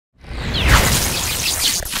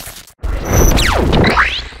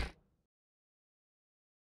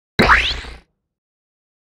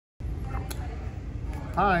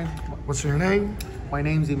Hi. What's your name? My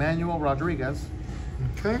name's Emmanuel Rodriguez.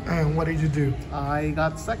 Okay, and what did you do? I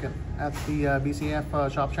got second at the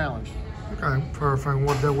BSF Shop Challenge. Okay, perfect.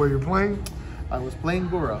 What day were you playing? I was playing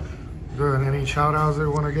Gura. Good. Any shout outs that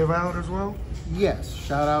you want to give out as well? Yes,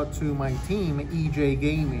 shout out to my team, EJ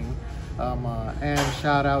Gaming, and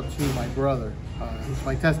shout out to my brother. He's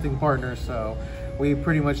my testing partner, so we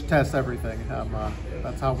pretty much test everything.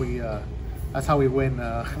 That's how we win.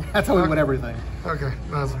 That's how we win everything. Okay,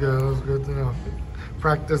 that's good. That's good to know.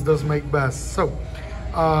 Practice does make best. So,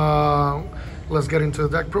 let's get into the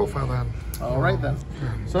deck profile then. All right then.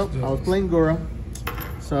 So I was playing Gura.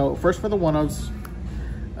 So first for the one-ofs.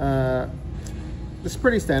 It's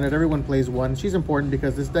pretty standard. Everyone plays one. She's important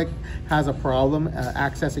because this deck has a problem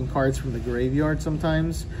accessing cards from the graveyard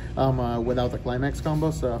sometimes without the climax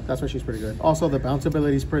combo, so that's why she's pretty good. Also, the bounce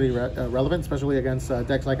ability is pretty relevant, especially against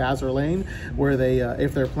decks like Azure Lane, where they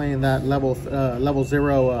if they're playing that level 0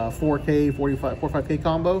 4K 45K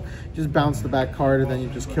combo, just bounce the back card and then you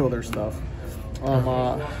just kill their stuff.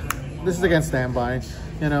 This is against standby.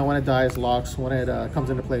 You know, when it dies, locks. When it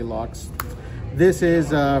comes into play, locks. This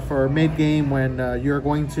is for mid-game when you're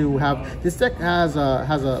going to have... This deck has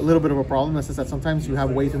a little bit of a problem. That's just that sometimes you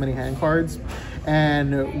have way too many hand cards.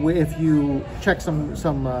 And if you check some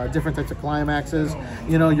different types of climaxes,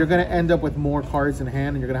 you know, you're going to end up with more cards in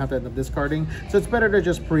hand and you're going to have to end up discarding. So it's better to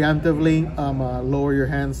just preemptively lower your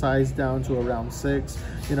hand size down to around 6,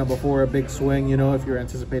 you know, before a big swing, you know, if you're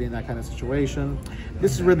anticipating that kind of situation.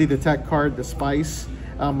 This is really the tech card, the Spice.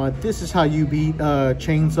 This is how you beat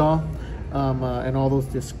Chainsaw. And all those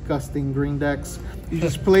disgusting green decks. You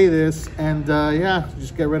just play this and yeah,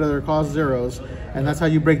 just get rid of their cost zeros, and that's how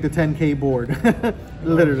you break the 10K board.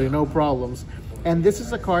 Literally no problems. And this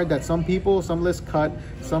is a card that some lists cut,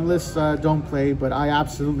 some lists don't play, but I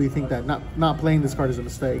absolutely think that not playing this card is a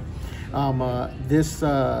mistake. This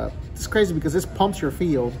is crazy because this pumps your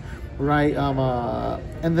field, right?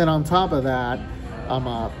 And then on top of that,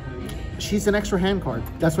 she's an extra hand card.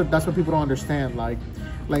 That's what people don't understand. Like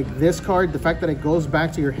this card, the fact that it goes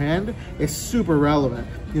back to your hand is super relevant,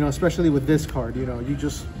 you know, especially with this card. You know, you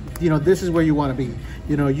just, you know, this is where you want to be.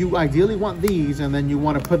 You know, you ideally want these and then you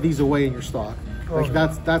want to put these away in your stock. Like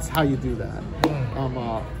that's how you do that.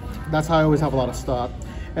 That's how I always have a lot of stock.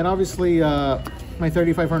 And obviously my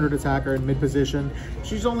 3500 attacker in mid position,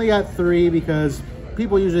 she's only at 3 because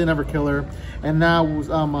people usually never kill her, and now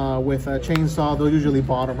with a Chainsaw they'll usually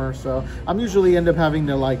bottom her, so I'm usually end up having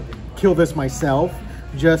to like kill this myself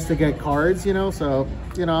just to get cards, you know. So,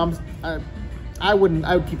 you know, I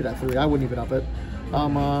would keep it at 3. I wouldn't even up it.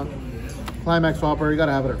 Climax Swapper, you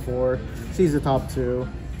gotta have it at 4. She's the top 2.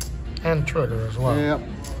 And Trigger as well. Yeah.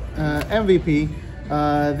 MVP.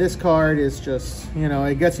 This card is just, you know,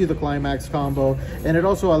 it gets you the climax combo, and it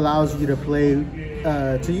also allows you to play,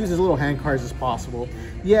 to use as little hand cards as possible.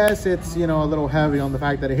 Yes, it's, you know, a little heavy on the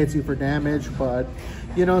fact that it hits you for damage, but,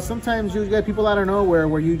 you know, sometimes you get people out of nowhere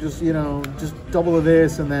where you just, you know, just double of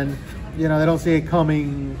this and then, you know, they don't see it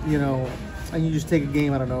coming, you know, and you just take a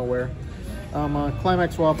game out of nowhere.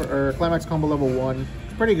 Climax Swapper, or Climax Combo level 1,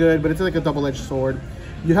 it's pretty good, but it's like a double-edged sword.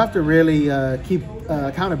 You have to really keep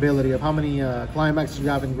accountability of how many climaxes you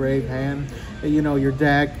have in grave hand, you know, your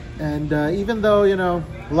deck. And even though, you know,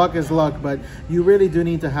 luck is luck, but you really do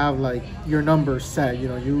need to have like your numbers set. You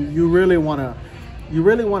know, you really want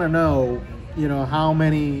to know, you know, how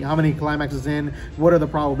many climaxes in, what are the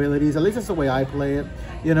probabilities. At least that's the way I play it,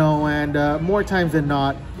 you know, and more times than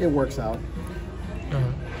not it works out.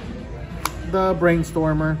 The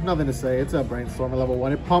Brainstormer, nothing to say. It's a Brainstormer level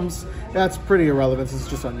 1. It pumps. That's pretty irrelevant since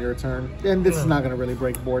it's just on your turn. And this is not going to really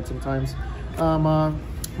break board sometimes.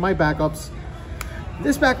 My backups.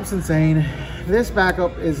 This backup's insane. This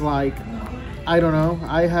backup is like, I don't know.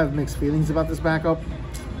 I have mixed feelings about this backup.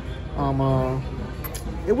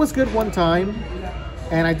 It was good one time,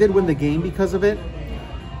 and I did win the game because of it.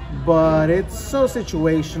 But it's so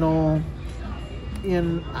situational.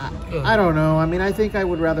 And I don't know. I mean, I think I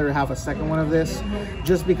would rather have a second one of this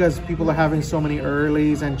just because people are having so many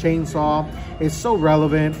earlies, and Chainsaw is so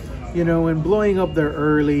relevant, you know, and blowing up their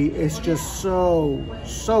early is just so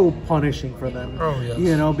punishing for them. Oh, yes.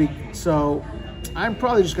 You know, so I'm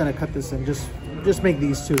probably just going to cut this and just make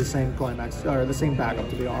these two the same climax, or the same backup,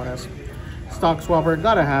 to be honest. Stock Swapper,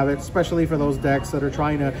 gotta have it, especially for those decks that are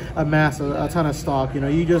trying to amass a ton of stock. You know,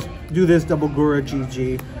 you just do this double Gura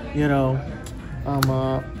GG, you know.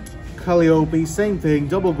 Calliope, same thing,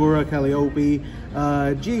 double Gura, Calliope,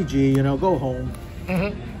 GG, you know, go home.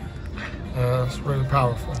 That's really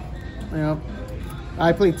powerful. Yeah,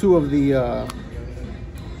 I played 2 of the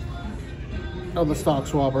Stock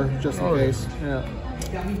Swapper just in case. Yeah,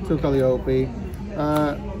 2 Calliope.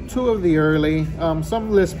 2 of the early.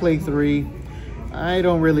 Some lists play 3. I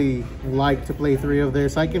don't really like to play 3 of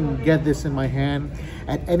this. I can get this in my hand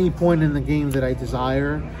at any point in the game that I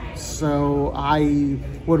desire. So I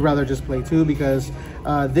would rather just play 2 because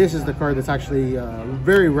this is the card that's actually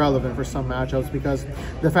very relevant for some matchups, because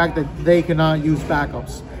the fact that they cannot use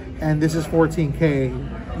backups, and this is 14K,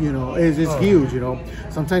 you know, is huge, you know.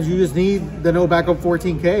 Sometimes you just need the no backup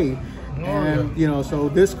 14K. And, you know, so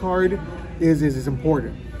this card is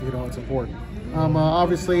important, you know, it's important.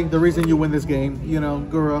 Obviously, the reason you win this game, you know,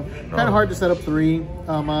 Gura, kind of hard to set up 3,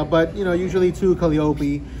 but, you know, usually 2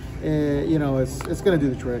 Calliope, you know, it's going to do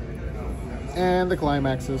the trick. And the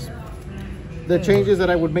climaxes. The changes that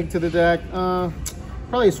I would make to the deck,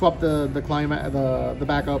 probably swap the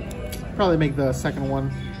backup, probably make the second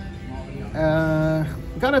one.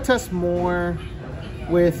 Gotta test more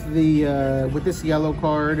with the with this yellow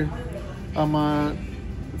card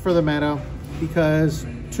for the meta, because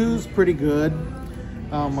 2's pretty good.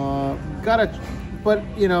 But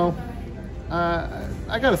you know,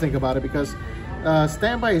 I gotta think about it, because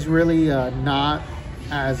standby is really not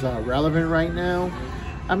as relevant right now.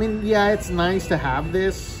 I mean, yeah, it's nice to have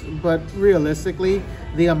this, but realistically,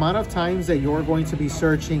 the amount of times that you're going to be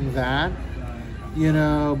searching that, you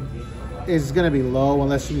know, is going to be low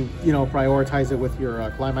unless you know, prioritize it with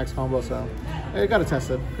your climax combo. So I gotta test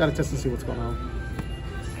it. Gotta test and see what's going on.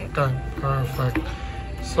 Okay, perfect.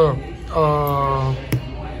 So,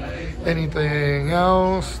 anything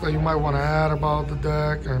else that you might want to add about the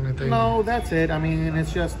deck? Anything? No, that's it. I mean,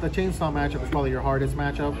 it's just the chainsaw matchup is probably your hardest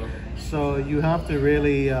matchup. So you have to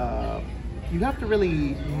really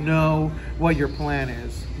know what your plan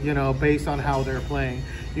is, you know, based on how they're playing.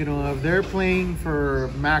 You know, if they're playing for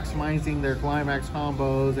maximizing their climax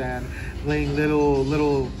combos and playing little,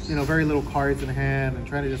 you know, very little cards in hand and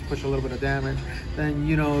trying to just push a little bit of damage, then,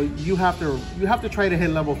 you know, you have to try to hit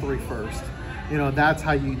level 3 first. You know,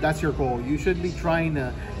 that's your goal. You should be trying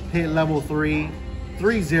to hit level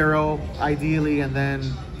 3-0 ideally, and then,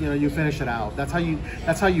 you know, you finish it out. That's how you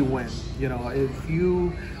win. You know, if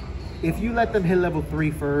you let them hit level 3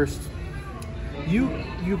 first,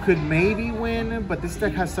 you could maybe win, but this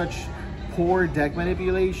deck has such poor deck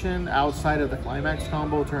manipulation outside of the climax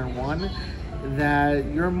combo turn 1 that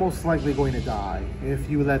you're most likely going to die if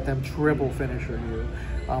you let them triple finisher you.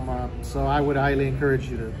 So I would highly encourage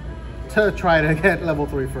you to try to get level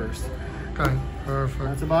 3 first. Okay, perfect.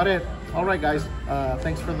 That's about it. All right, guys.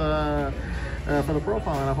 Thanks for the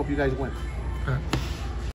profile, and I hope you guys win. Okay.